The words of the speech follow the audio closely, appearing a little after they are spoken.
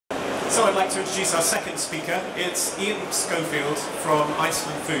So I'd like to introduce our second speaker. It's Schofield from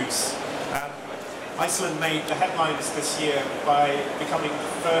Iceland Foods. Iceland made the headlines this year by becoming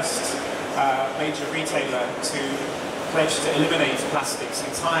the first major retailer to pledge to eliminate plastics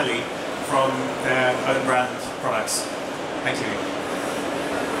entirely from their own brand products. Thank you.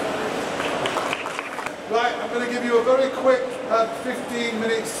 Right, I'm going to give you a very quick 15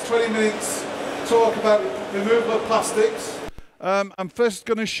 minutes, 20 minutes talk about removal of plastics. I'm first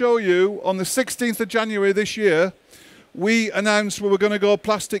going to show you on the 16th of January this year, we announced we were going to go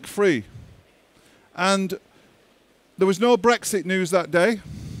plastic free. And there was no Brexit news that day.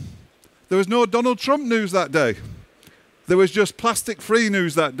 There was no Donald Trump news that day. There was just plastic free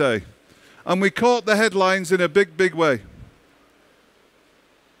news that day. And we caught the headlines in a big, big way.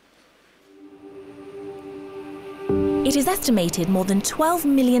 It is estimated more than 12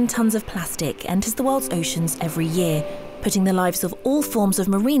 million tonnes of plastic enters the world's oceans every year, putting the lives of all forms of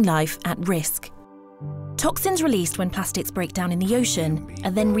marine life at risk. Toxins released when plastics break down in the ocean are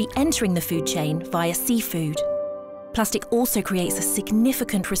then re-entering the food chain via seafood. Plastic also creates a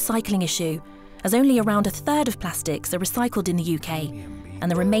significant recycling issue, as only around a third of plastics are recycled in the UK, and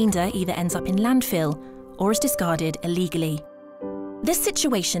the remainder either ends up in landfill or is discarded illegally. This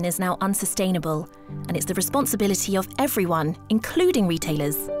situation is now unsustainable, and it's the responsibility of everyone, including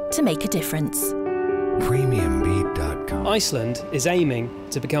retailers, to make a difference. PremiumBeat.com. Iceland is aiming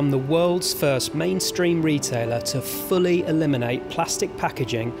to become the world's first mainstream retailer to fully eliminate plastic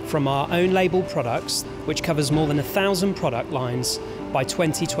packaging from our own label products, which covers more than 1,000 product lines, by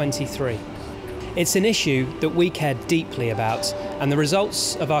 2023. It's an issue that we care deeply about, and the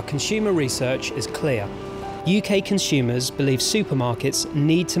results of our consumer research is clear. UK consumers believe supermarkets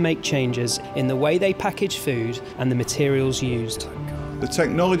need to make changes in the way they package food and the materials used. The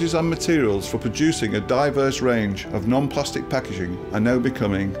technologies and materials for producing a diverse range of non-plastic packaging are now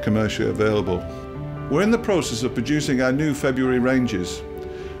becoming commercially available. We're in the process of producing our new February ranges.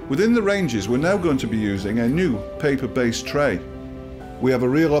 Within the ranges, we're now going to be using a new paper-based tray. We have a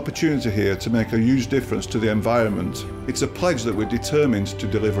real opportunity here to make a huge difference to the environment. It's a pledge that we're determined to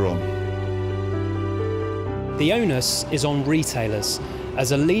deliver on. The onus is on retailers,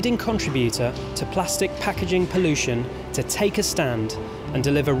 as a leading contributor to plastic packaging pollution, to take a stand and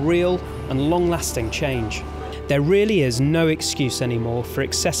deliver real and long-lasting change. There really is no excuse anymore for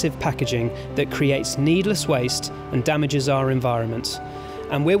excessive packaging that creates needless waste and damages our environment.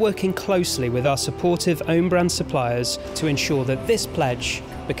 And we're working closely with our supportive own brand suppliers to ensure that this pledge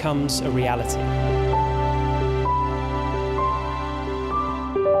becomes a reality.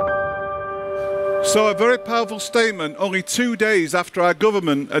 So a very powerful statement only 2 days after our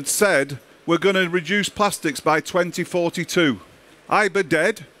government had said we're going to reduce plastics by 2042. I be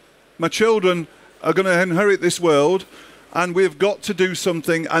dead, my children are going to inherit this world, and we've got to do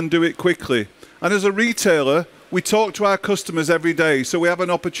something and do it quickly. And as a retailer, we talk to our customers every day, so we have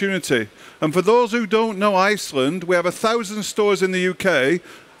an opportunity. And for those who don't know Iceland, we have 1,000 stores in the UK,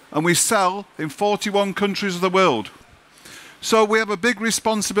 and we sell in 41 countries of the world. So we have a big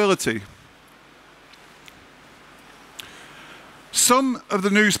responsibility. Some of the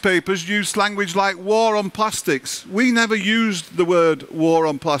newspapers used language like war on plastics. We never used the word war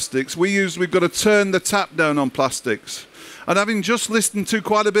on plastics. We've got to turn the tap down on plastics. And having just listened to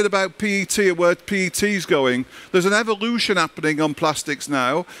quite a bit about PET and where PET is going, there's an evolution happening on plastics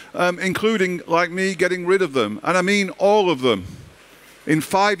now, including, like me, getting rid of them. And I mean all of them. In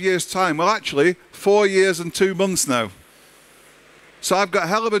 5 years' time. Well, actually, 4 years and 2 months now. So I've got a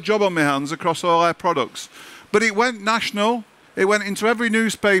hell of a job on my hands across all our products. But it went national. It went into every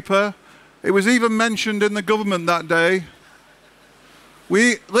newspaper. It was even mentioned in the government that day.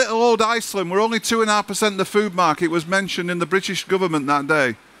 Little old Iceland, we're only 2.5% of the food market, was mentioned in the British government that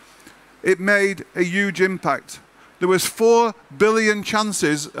day. It made a huge impact. There was 4 billion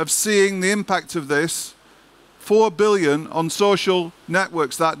chances of seeing the impact of this, 4 billion on social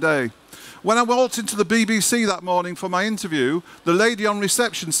networks that day. When I walked into the BBC that morning for my interview, the lady on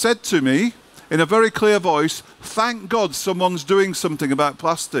reception said to me, in a very clear voice, "Thank God someone's doing something about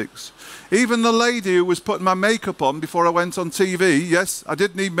plastics." Even the lady who was putting my makeup on before I went on TV, yes, I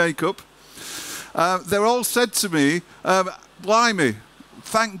did need makeup, they all said to me, "Blimey,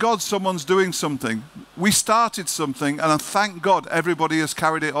 thank God someone's doing something. We started something, and I thank God everybody has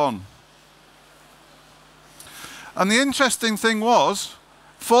carried it on." And the interesting thing was,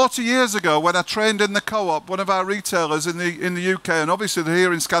 40 years ago, when I trained in the Co-op, one of our retailers in the UK, and obviously they're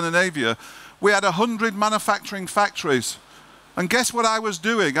here in Scandinavia, we had 100 manufacturing factories. And guess what I was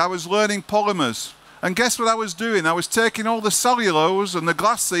doing? I was learning polymers. And guess what I was doing? I was taking all the cellulose and the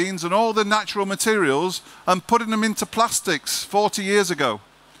glassines and all the natural materials and putting them into plastics 40 years ago.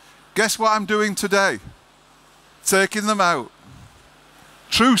 Guess what I'm doing today? Taking them out.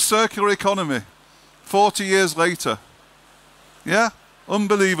 True circular economy, 40 years later. Yeah?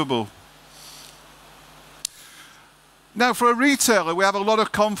 Unbelievable. Now, for a retailer, we have a lot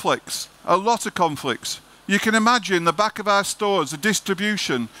of conflicts. A lot of conflicts. You can imagine the back of our stores, the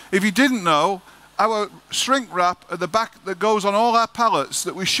distribution. If you didn't know, our shrink wrap at the back that goes on all our pallets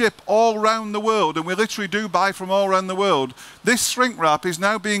that we ship all around the world, and we literally do buy from all around the world, this shrink wrap is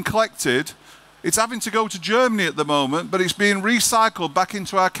now being collected. It's having to go to Germany at the moment, but it's being recycled back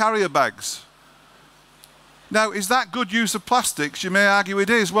into our carrier bags. Now, is that good use of plastics? You may argue it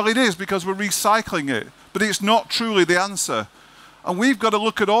is. Well, it is, because we're recycling it, but it's not truly the answer. And we've got to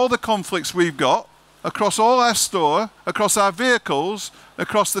look at all the conflicts we've got across all our store, across our vehicles,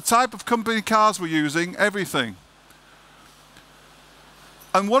 across the type of company cars we're using, everything.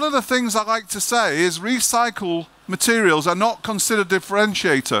 And one of the things I like to say is recycled materials are not considered a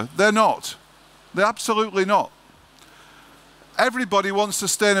differentiator. They're not. They're absolutely not. Everybody wants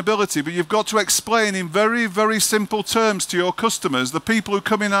sustainability, but you've got to explain in very, very simple terms to your customers, the people who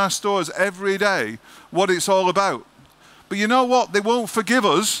come in our stores every day, what it's all about. But you know what? They won't forgive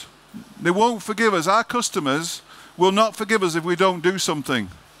us. They won't forgive us. Our customers will not forgive us if we don't do something.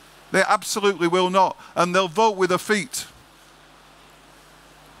 They absolutely will not. And they'll vote with their feet.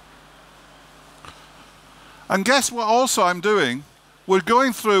 And guess what also I'm doing? We're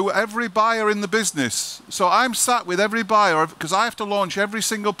going through every buyer in the business. So I'm sat with every buyer, because I have to launch every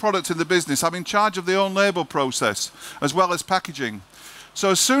single product in the business. I'm in charge of the own label process, as well as packaging. So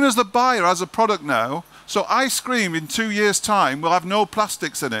as soon as the buyer has a product now, so ice cream in 2 years' time will have no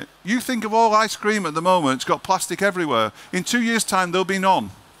plastics in it. You think of all ice cream at the moment, it's got plastic everywhere. In 2 years' time, there'll be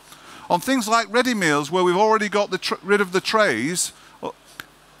none. On things like ready meals, where we've already got rid of the trays,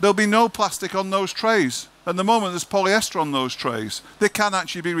 there'll be no plastic on those trays. At the moment, there's polyester on those trays. They can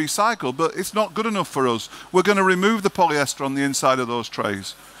actually be recycled, but it's not good enough for us. We're going to remove the polyester on the inside of those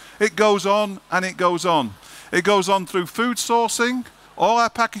trays. It goes on and it goes on. It goes on through food sourcing, all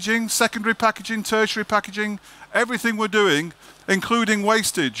our packaging, secondary packaging, tertiary packaging, everything we're doing, including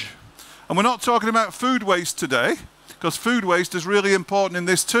wastage. And we're not talking about food waste today, because food waste is really important in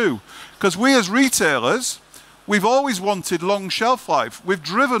this too. Because we as retailers, we've always wanted long shelf life. We've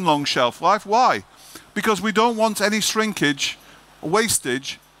driven long shelf life. Why? Because we don't want any shrinkage,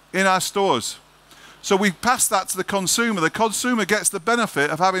 wastage in our stores. So we pass that to the consumer. The consumer gets the benefit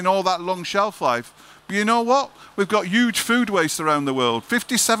of having all that long shelf life. But you know what? We've got huge food waste around the world.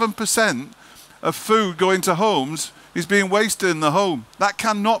 57% of food going to homes is being wasted in the home. That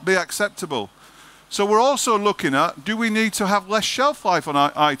cannot be acceptable. So we're also looking at, do we need to have less shelf life on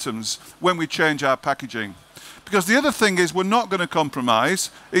our items when we change our packaging? Because the other thing is we're not going to compromise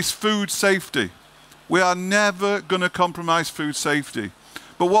is food safety. We are never going to compromise food safety.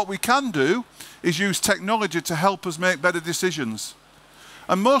 But what we can do is use technology to help us make better decisions.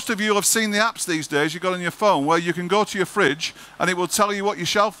 And most of you have seen the apps these days you've got on your phone where you can go to your fridge and it will tell you what your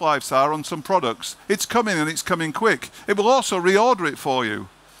shelf lives are on some products. It's coming and it's coming quick. It will also reorder it for you.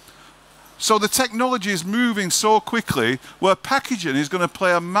 So the technology is moving so quickly where packaging is going to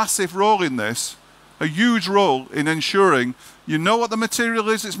play a massive role in this, a huge role in ensuring you know what the material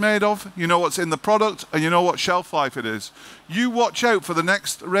is it's made of, you know what's in the product, and you know what shelf life it is. You watch out for the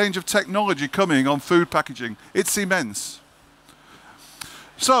next range of technology coming on food packaging. It's immense.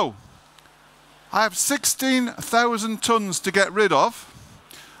 So, I have 16,000 tons to get rid of.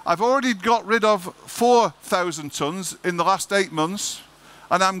 I've already got rid of 4,000 tons in the last 8 months,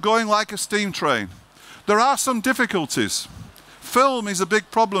 and I'm going like a steam train. There are some difficulties. Film is a big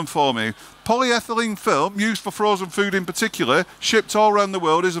problem for me. Polyethylene film, used for frozen food in particular, shipped all around the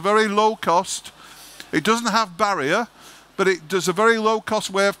world, is a very low cost. It doesn't have barrier, but it does a very low cost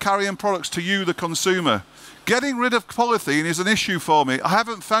way of carrying products to you, the consumer. Getting rid of polythene is an issue for me. I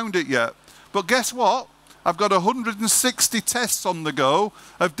haven't found it yet. But guess what? I've got 160 tests on the go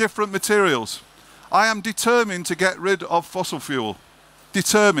of different materials. I am determined to get rid of fossil fuel.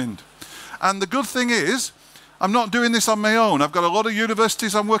 Determined. And the good thing is, I'm not doing this on my own. I've got a lot of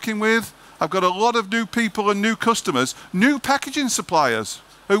universities I'm working with. I've got a lot of new people and new customers, new packaging suppliers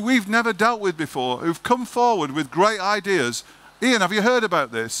who we've never dealt with before, who've come forward with great ideas. Ian, have you heard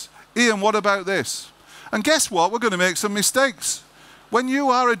about this? Ian, what about this? And guess what? We're going to make some mistakes. When you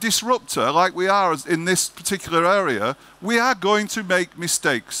are a disruptor, like we are in this particular area, we are going to make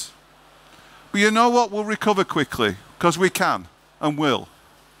mistakes. But you know what? We'll recover quickly, because we can and will.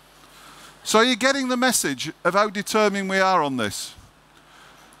 So are you getting the message of how determined we are on this?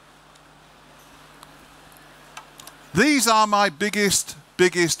 These are my biggest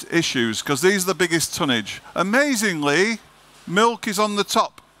issues, because these are the biggest tonnage. Amazingly, milk is on the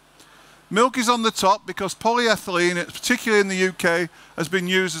top. Milk is on the top because polyethylene, particularly in the UK, has been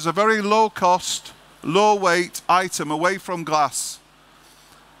used as a very low cost, low weight item away from glass.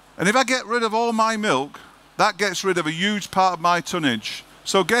 And if I get rid of all my milk, that gets rid of a huge part of my tonnage.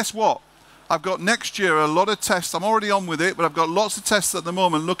 So guess what? I've got next year a lot of tests. I'm already on with it, but I've got lots of tests at the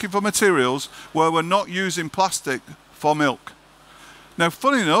moment looking for materials where we're not using plastic for milk. Now,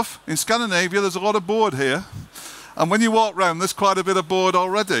 funny enough, in Scandinavia, there's a lot of board here. And when you walk around, there's quite a bit of board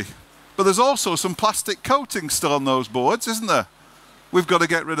already. But there's also some plastic coating still on those boards, isn't there? We've got to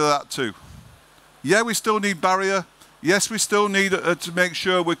get rid of that too. Yeah, we still need barrier. Yes, we still need to make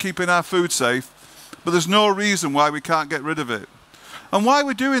sure we're keeping our food safe. But there's no reason why we can't get rid of it. And why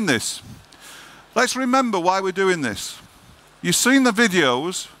we're doing this? Let's remember why we're doing this. You've seen the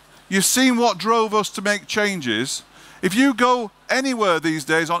videos. You've seen what drove us to make changes. If you go anywhere these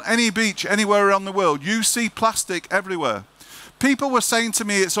days, on any beach, anywhere around the world, you see plastic everywhere. People were saying to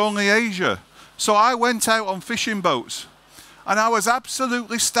me it's only Asia. So I went out on fishing boats and I was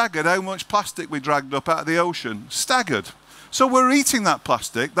absolutely staggered how much plastic we dragged up out of the ocean. Staggered. So we're eating that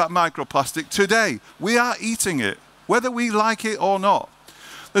plastic, that microplastic today. We are eating it, whether we like it or not.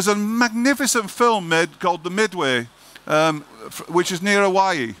 There's a magnificent film made called The Midway, which is near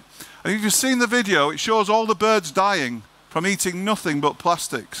Hawaii. And if you've seen the video, it shows all the birds dying from eating nothing but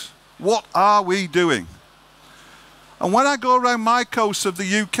plastics. What are we doing? And when I go around my coast of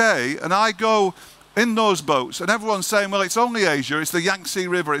the UK and I go in those boats and everyone's saying, well, it's only Asia, it's the Yangtze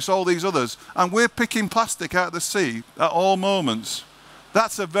River, it's all these others, and we're picking plastic out of the sea at all moments,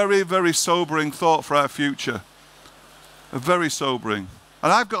 that's a very, very sobering thought for our future. Very sobering.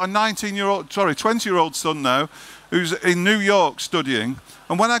 And I've got a 20-year-old son now who's in New York studying.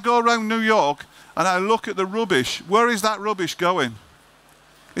 And when I go around New York and I look at the rubbish, where is that rubbish going?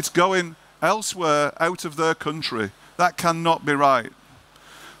 It's going elsewhere out of their country. That cannot be right.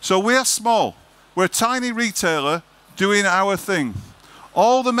 So we are small. We're a tiny retailer doing our thing.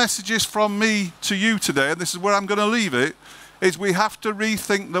 All the messages from me to you today, and this is where I'm going to leave it, is we have to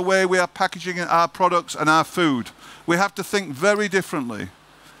rethink the way we are packaging our products and our food. We have to think very differently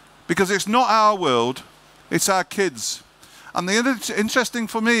because it's not our world, it's our kids. And the interesting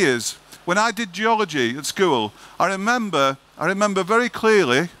for me is when I did geology at school, I remember very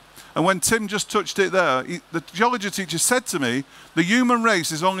clearly, and when Tim just touched it there, the geology teacher said to me, the human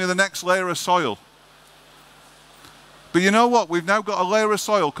race is only the next layer of soil. But you know what? We've now got a layer of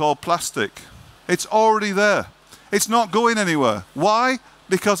soil called plastic. It's already there. It's not going anywhere. Why?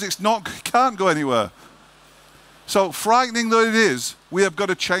 Because it can't go anywhere. So frightening though it is, we have got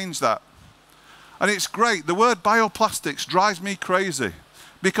to change that. And it's great. The word bioplastics drives me crazy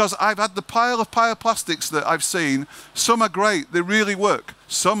because I've had the pile of bioplastics that I've seen. Some are great. They really work.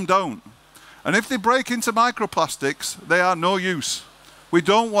 Some don't. And if they break into microplastics, they are no use. We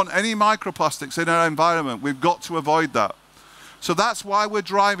don't want any microplastics in our environment. We've got to avoid that. So that's why we're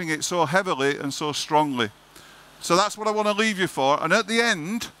driving it so heavily and so strongly. So that's what I want to leave you for. And at the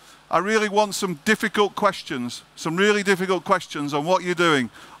end, I really want some difficult questions, some really difficult questions on what you're doing,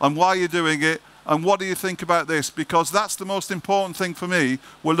 on why you're doing it, and what do you think about this? Because that's the most important thing for me.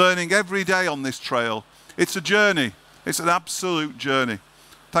 We're learning every day on this trail. It's a journey. It's an absolute journey.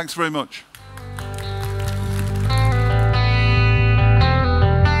 Thanks very much.